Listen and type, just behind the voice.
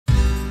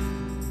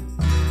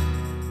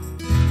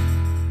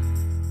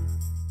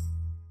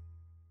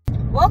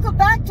Welcome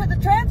back to the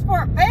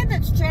Transport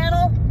Bandits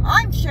channel.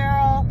 I'm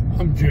Cheryl.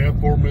 I'm Jeff,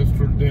 or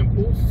Mr.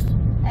 Dimples.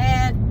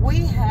 And we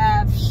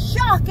have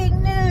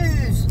shocking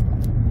news.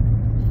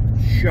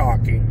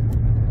 Shocking.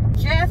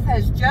 Jeff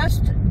has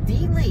just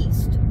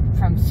deleased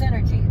from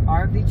Synergy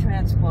RV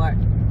Transport.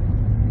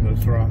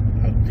 That's right,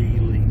 a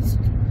deleased.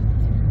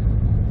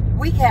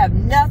 We have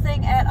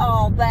nothing at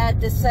all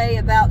bad to say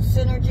about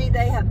Synergy.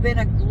 They have been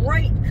a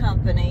great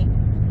company.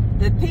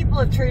 The people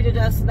have treated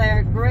us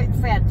there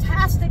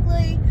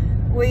fantastically.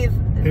 We've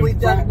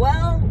done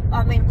well.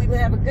 I mean, we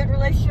have a good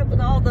relationship with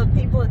all the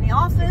people in the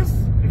office.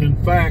 In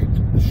fact,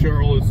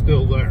 Cheryl is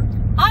still there.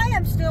 I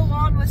am still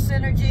on with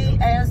Synergy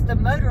as the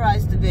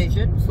motorized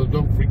division. So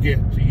don't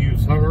forget to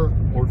use her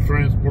or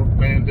Transport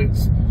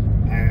Bandits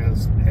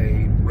as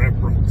a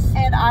reference.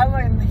 And I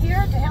am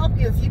here to help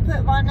you. If you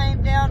put my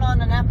name down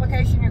on an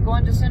application, you're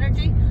going to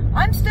Synergy,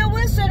 I'm still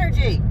with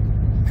Synergy.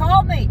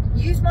 Call me.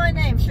 Use my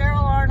name,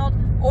 Cheryl Arnold,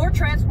 or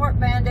Transport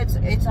Bandits.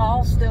 It's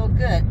all still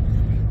good.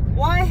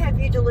 Why have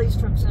you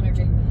deleased from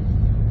Synergy?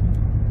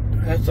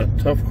 That's a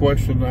tough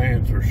question to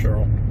answer,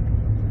 Cheryl.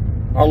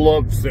 I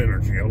loved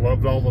Synergy. I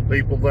loved all the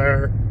people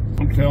there.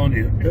 I'm telling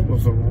you, it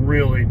was a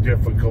really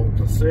difficult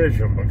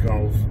decision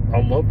because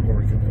I loved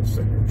working at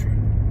Synergy.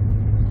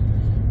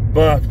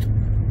 But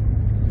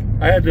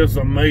I had this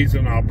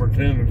amazing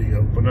opportunity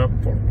open up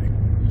for me.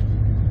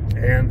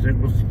 And it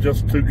was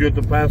just too good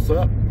to pass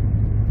up.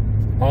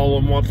 All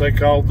in what they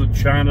call the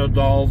China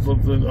dolls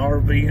of the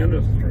RV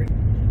industry.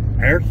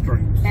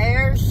 Airstreams.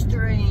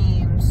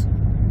 Airstreams.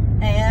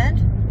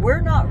 And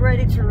we're not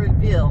ready to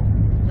reveal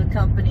the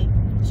company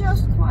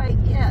just quite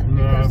yet. No.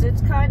 Because it's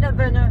kind of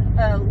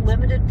a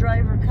limited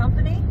driver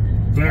company.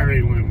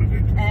 Very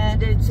limited.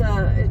 And it's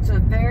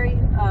a very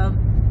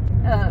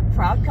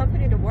proud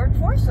company to work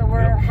for. So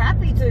we're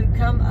happy to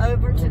come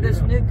over to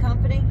this new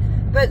company.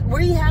 But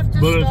we have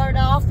to start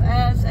off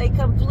as a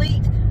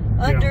complete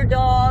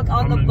underdog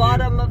on the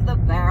bottom of the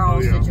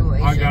barrel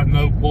situation. I got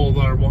no pull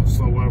there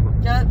whatsoever.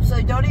 No,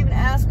 so don't even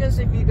ask us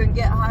if you can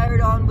get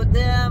hired on with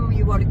them,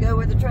 you want to go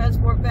where the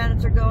Transport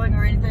Bandits are going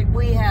or anything.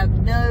 We have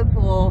no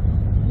pull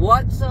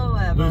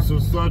whatsoever. This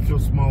is such a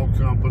small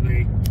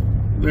company.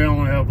 They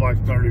only have like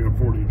 30 or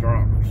 40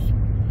 drivers.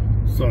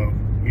 So,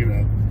 you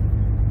know,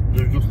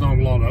 there's just not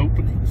a lot of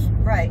openings.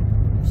 Right.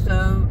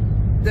 So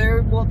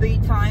there will be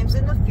times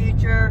in the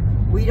future,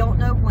 we don't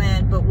know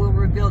when, but we'll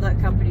reveal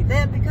that company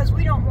then, because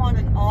we don't want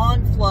an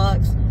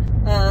influx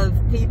of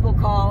people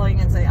calling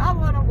and say, I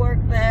want to work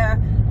there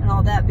and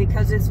all that,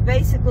 because it's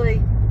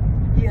basically,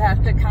 you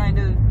have to kind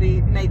of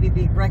maybe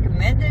be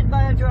recommended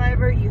by a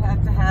driver. You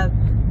have to have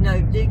no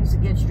dings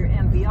against your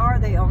MVR.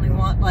 They only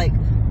want like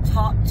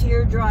top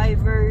tier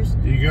drivers.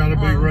 You got to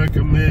be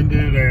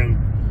recommended,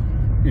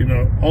 and you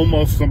know,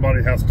 almost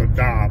somebody has to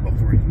die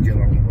before you can get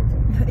on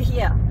with them.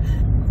 Yeah.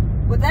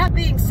 With that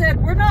being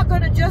said, we're not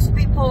going to just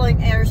be pulling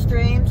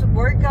Airstreams.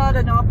 We've got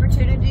an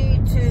opportunity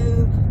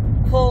to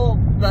pull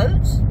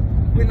boats.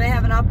 We may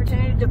have an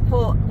opportunity to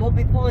pull, we'll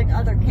be pulling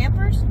other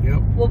campers.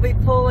 Yep. We'll be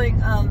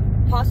pulling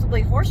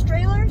possibly horse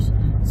trailers.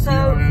 So,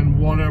 and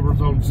whatever's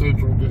on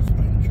Central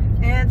Dispatch.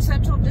 And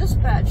Central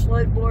Dispatch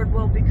load board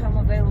will become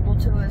available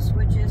to us,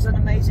 which is an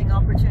amazing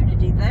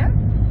opportunity there.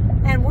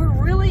 And we're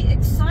really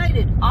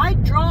excited. I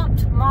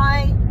dropped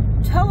my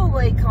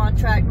tow-away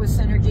contract with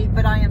Synergy,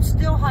 but I am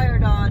still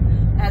hired on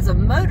as a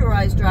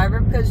motorized driver,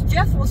 because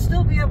Jeff will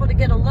still be able to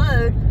get a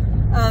load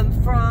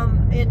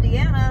from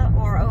Indiana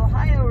or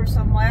Ohio or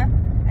somewhere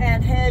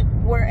and head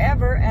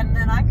wherever, and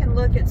then I can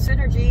look at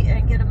Synergy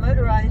and get a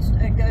motorized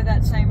and go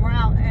that same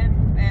route,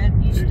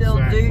 and you still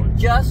do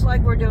just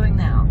like we're doing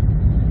now.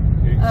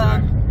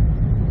 Exactly.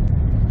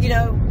 You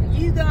know,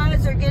 you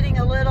guys are getting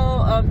a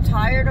little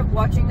tired of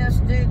watching us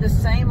do the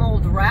same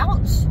old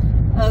routes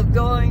of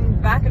going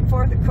back and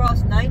forth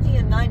across 90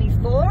 and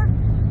 94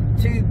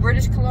 to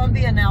British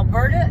Columbia and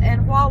Alberta.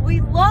 And while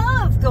we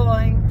love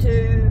going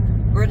to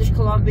British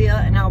Columbia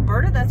and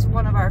Alberta, that's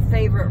one of our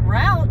favorite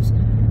routes,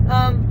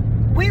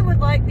 we would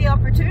like the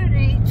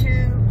opportunity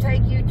to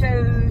take you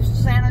to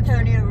San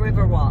Antonio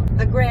Riverwalk,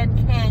 the Grand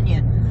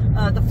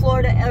Canyon, the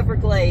Florida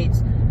Everglades,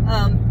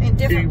 in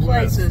different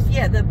places.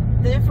 Yeah, the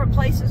different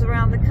places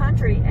around the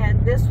country.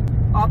 And this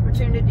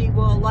opportunity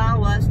will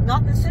allow us,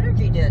 not that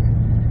Synergy didn't,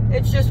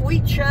 it's just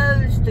we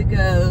chose to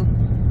go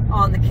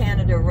on the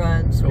Canada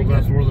runs. So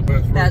that's where the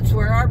best. That's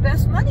where our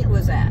best money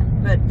was at.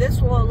 But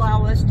this will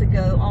allow us to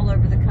go all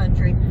over the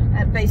country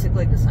at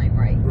basically the same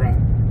rate. Right.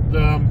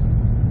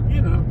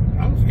 You know,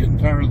 I was getting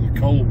tired of the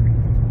cold.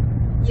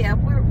 Yeah,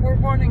 we're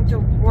wanting to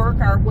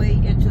work our way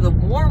into the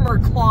warmer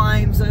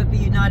climes of the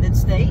United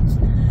States.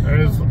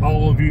 As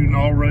all of you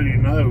already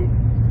know,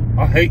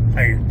 I hate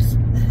pants.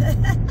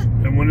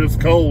 And when it's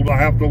cold, I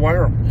have to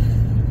wear them.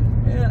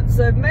 Yeah,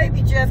 so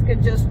maybe Jeff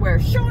could just wear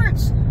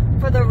shorts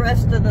for the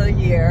rest of the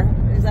year.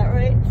 Is that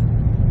right?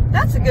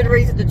 That's a good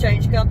reason to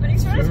change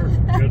companies, right? Sure,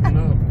 good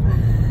enough.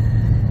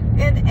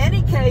 In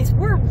any case,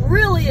 we're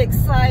really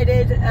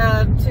excited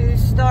to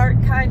start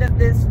kind of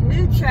this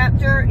new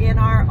chapter in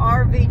our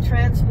RV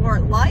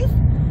transport life.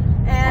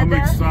 And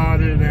I'm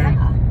excited, and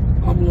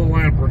I'm a little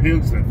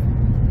apprehensive.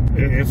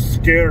 It's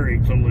scary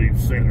to leave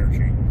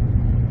Synergy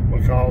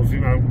because, you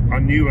know, I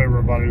knew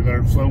everybody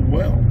there so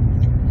well.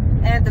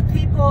 And the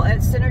people at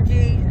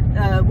Synergy,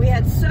 we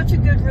had such a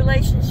good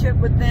relationship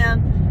with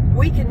them.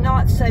 We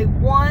cannot say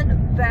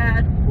one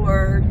bad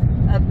word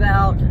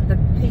about the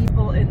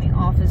people in the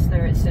office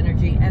there at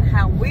Synergy and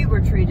how we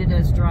were treated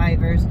as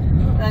drivers.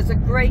 As a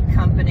great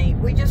company.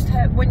 We just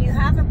have, when you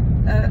have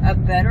a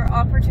better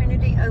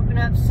opportunity open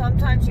up,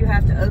 sometimes you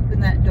have to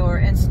open that door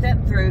and step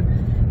through,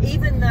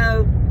 even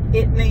though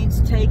it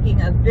means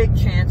taking a big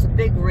chance, a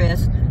big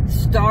risk,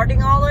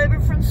 starting all over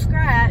from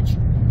scratch,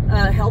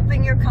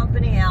 helping your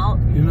company out,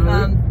 You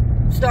know,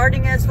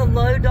 starting as the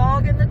low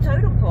dog in the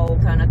totem pole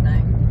kind of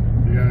thing.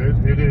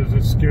 yeah, it is.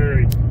 It's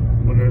scary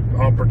when an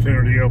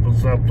opportunity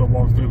opens up to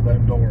walk through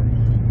that door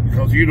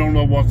because you don't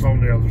know what's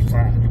on the other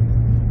side,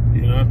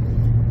 you know?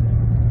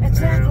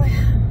 Exactly.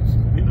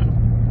 And, you know,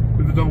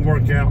 if it don't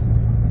work out,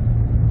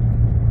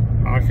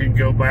 I can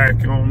go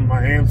back on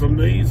my hands and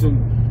knees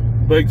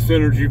and beg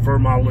Synergy for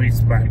my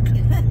lease back.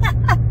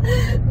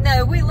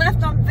 No, we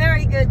left on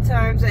very good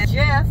terms, and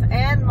Jeff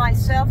and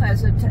myself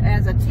as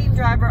a team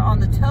driver on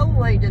the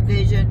towaway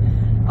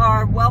division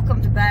are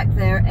welcomed back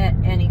there at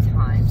any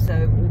time.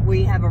 So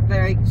we have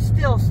a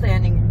still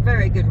standing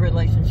very good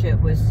relationship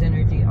with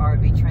Synergy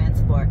RV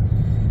Transport.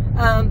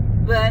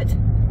 But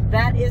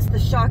that is the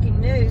shocking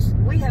news.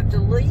 We have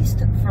deleased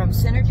from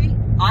Synergy.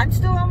 I'm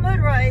still on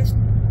motorized,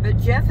 but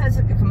Jeff has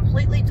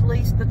completely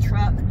deleased the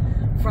truck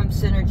from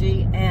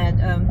Synergy, and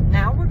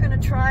now we're going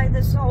to try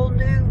this whole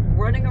new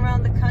running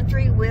around the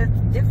country with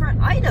different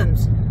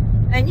items.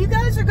 And you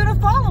guys are going to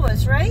follow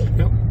us, right?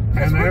 Yep.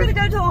 Because we're going to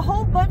go to a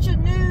whole bunch of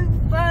new,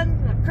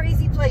 fun,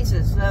 crazy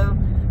places. So,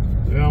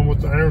 yeah,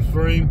 with the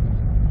Airstream,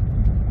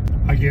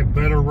 I get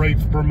better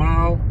rates per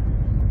mile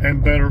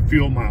and better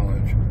fuel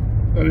mileage.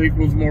 That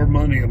equals more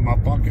money in my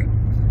pocket.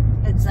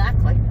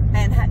 exactly.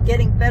 And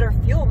getting better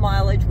fuel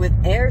mileage with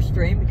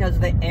Airstream, because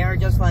the air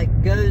just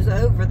like goes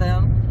over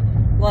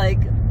them like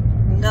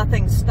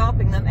nothing's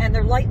stopping them, and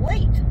they're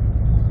lightweight.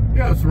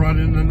 Yeah, it's right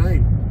in the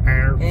name.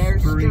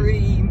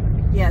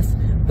 Airstream. Yes.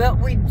 But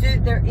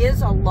there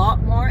is a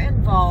lot more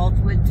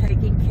involved with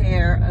taking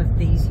care of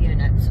these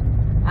units.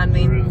 I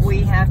mean,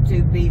 we have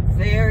to be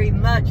very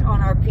much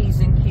on our P's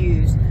and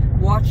Q's,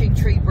 watching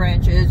tree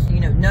branches, you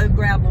know, no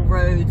gravel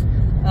roads,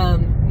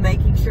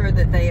 making sure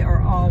that they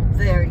are all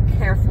very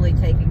carefully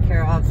taken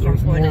care of.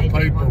 There's more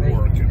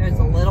paperwork. There's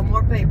a little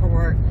more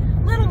paperwork,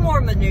 a little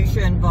more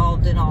minutia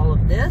involved in all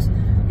of this.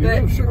 You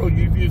know, Cheryl,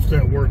 you've used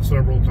that word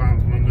several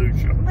times,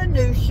 minutia.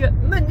 Minutia.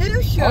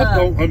 I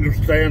don't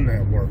understand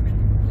that word.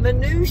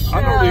 Minutia.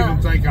 I don't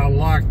even think I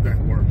like that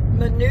word.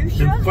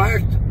 Minutia? In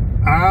fact,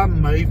 I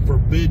may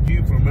forbid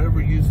you from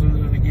ever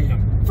using it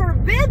again.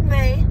 Forbid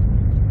me?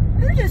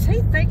 Who does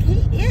he think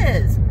he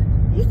is?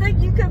 You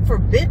think you can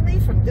forbid me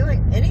from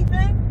doing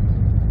anything?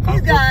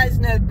 You guys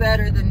know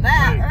better than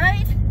that,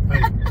 right?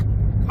 Hey,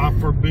 I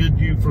forbid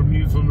you from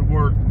using the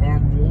word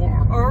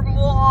armoire.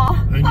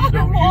 Armoire. And you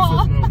don't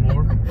use it no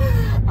more.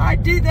 I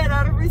do that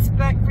out of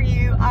respect for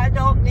you. I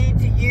don't need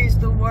to use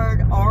the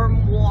word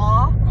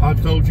armoire. I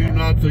told you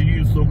not to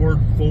use the word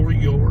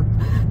foyer.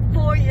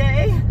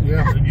 Foyer.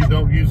 Yeah, and you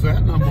don't use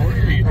that no more,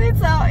 do you?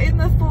 It's out in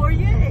the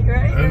foyer,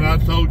 right? And I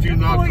told you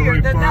not to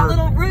refer... That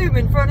little room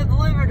in front of the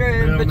living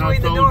room,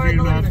 between the door and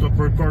the living room. I told you not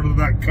to refer to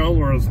that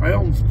color as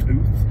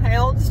houndstooth.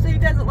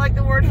 Houndstooth doesn't like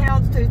the word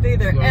houndstooth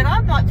either. And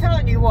I'm not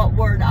telling you what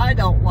word I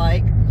don't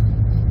like.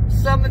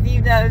 Some of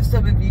you know,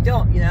 some of you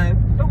don't, you know.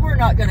 But we're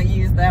not going to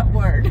use that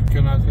word.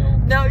 Can I tell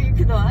them? No, you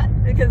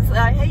cannot. Because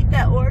I hate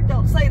that word.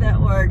 Don't say that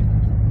word.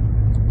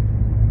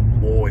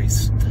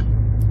 Moist.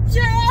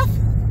 Jeff!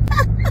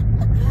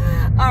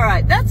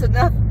 Alright, that's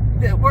enough.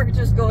 We're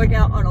just going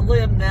out on a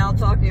limb now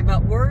talking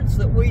about words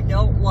that we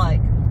don't like.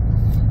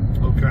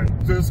 Okay.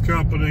 This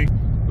company,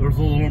 there's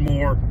a little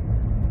more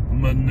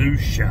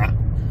minutia,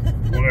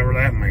 whatever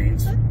that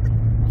means.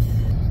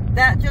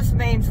 That just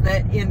means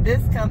that in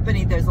this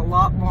company there's a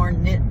lot more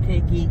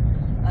nitpicky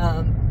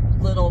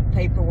little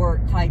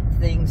paperwork type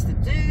things to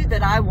do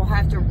that I will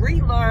have to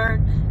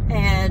relearn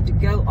and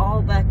go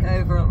all back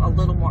over. A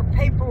little more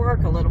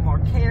paperwork, a little more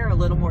care, a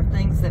little more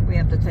things that we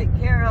have to take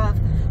care of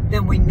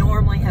than we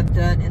normally have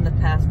done in the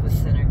past with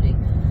Synergy.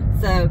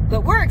 So,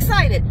 but we're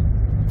excited.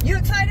 You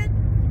excited?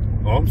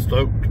 Oh, I'm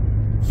stoked.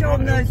 Show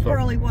them those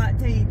pearly white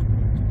teeth.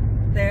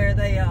 There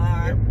they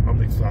are. Yep,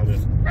 I'm excited.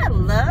 I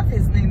love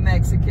his New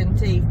Mexican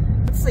teeth.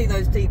 Let's see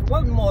those teeth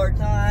one more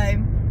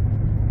time.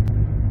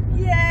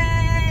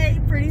 Yay!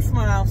 Pretty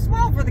smile.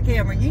 Smile for the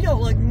camera. You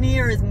don't look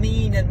near as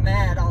mean and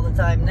mad all the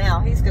time now.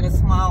 He's going to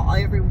smile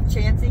every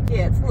chance he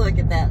gets. Look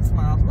at that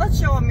smile. Let's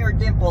show him your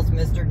dimples,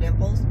 Mr.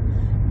 Dimples.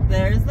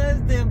 There's those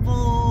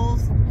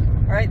dimples.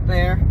 Right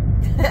there.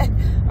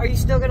 Are you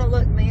still going to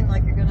look mean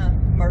like you're going to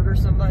murder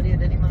somebody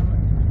at any moment?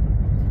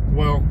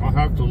 Well, I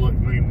have to look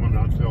mean when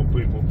I tell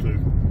people to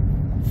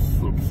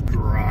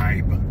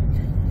subscribe.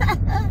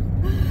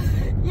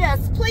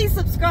 Yes, please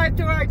subscribe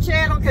to our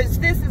channel, because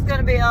this is going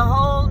to be a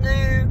whole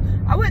new,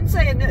 I wouldn't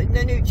say a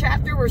new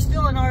chapter. we're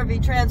still in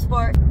RV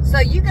transport. So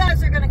you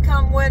guys are going to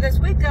come with us.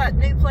 We've got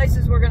new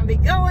places we're going to be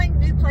going,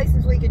 new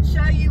places we can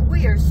show you.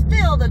 We are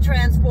still the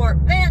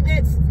Transport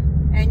Bandits,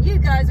 and you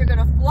guys are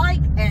going to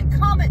like and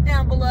comment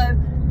down below.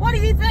 What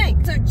do you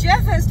think? So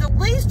Jeff has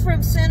Deleased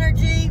from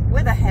Synergy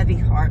with a heavy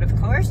heart, of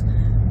course.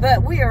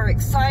 But we are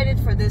excited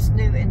for this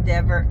new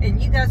endeavor,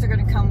 and you guys are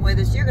going to come with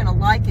us. You're going to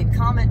like and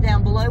comment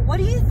down below. What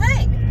do you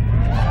think?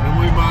 And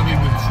we might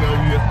even show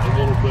you a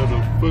little bit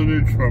of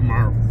footage from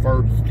our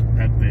first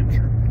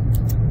adventure.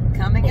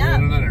 Coming up.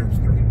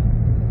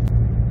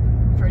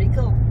 Pretty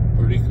cool.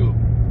 Pretty cool.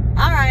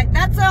 All right,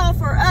 that's all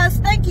for us.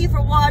 Thank you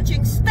for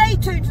watching. Stay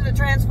tuned to the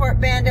Transport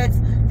Bandits,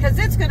 because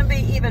it's going to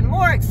be even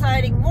more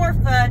exciting, more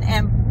fun,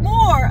 and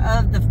more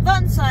of the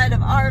fun side of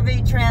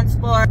RV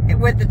transport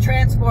with the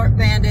Transport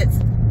Bandits.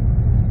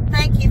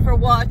 Thank you for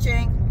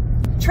watching.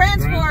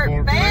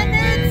 Transport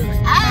Bandits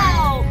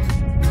out!